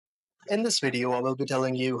In this video, I will be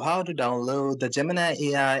telling you how to download the Gemini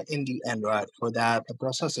AI in the Android. For that, the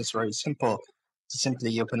process is very simple.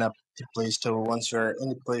 Simply open up the Play Store. Once you're in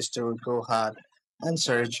the Play Store, go ahead and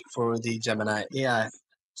search for the Gemini AI.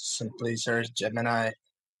 Simply search Gemini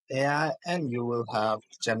AI and you will have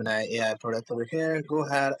Gemini AI product over here. Go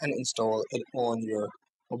ahead and install it on your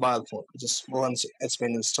mobile phone. Just once it's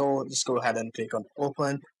been installed, just go ahead and click on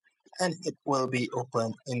open and it will be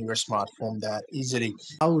open in your smartphone that easily.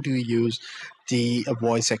 How do you use the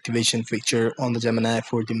voice activation feature on the Gemini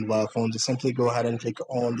for the mobile phone? Just simply go ahead and click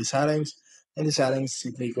on the settings. In the settings,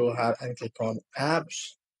 simply go ahead and click on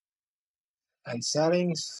apps and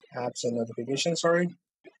settings, apps and notifications, sorry.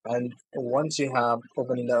 And once you have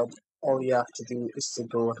opened it up, all you have to do is to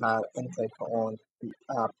go ahead and click on the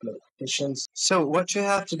app notifications. So what you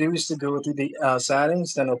have to do is to go to the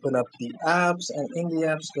settings, then open up the apps, and in the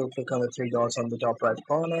apps, go click on the three dots on the top right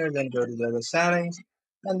corner, then go to the other settings,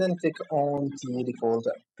 and then click on the default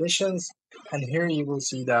applications. And here you will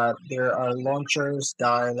see that there are launchers,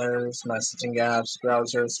 dialers, messaging apps,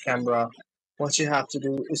 browsers, camera. What you have to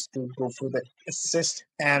do is to go for the assist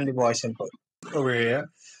and the voice input over here.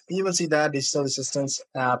 You will see that digital assistance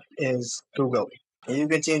app is Google. You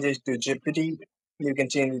can change it to GPT. You can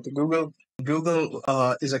change it to Google. Google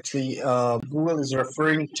is actually Google is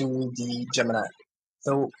referring to the Gemini.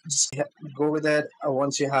 So just go with it.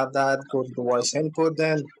 Once you have that, go to the voice input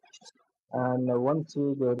then. And once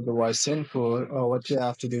you go to the voice input, what you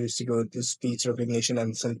have to do is to go to speech recognition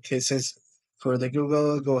and some cases for the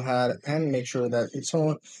Google. Go ahead and make sure that it's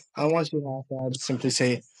on. And once you have that, simply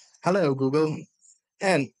say, "Hello, Google,"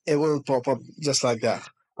 and it will pop up just like that.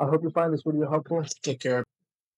 I hope you find this video helpful. Take care.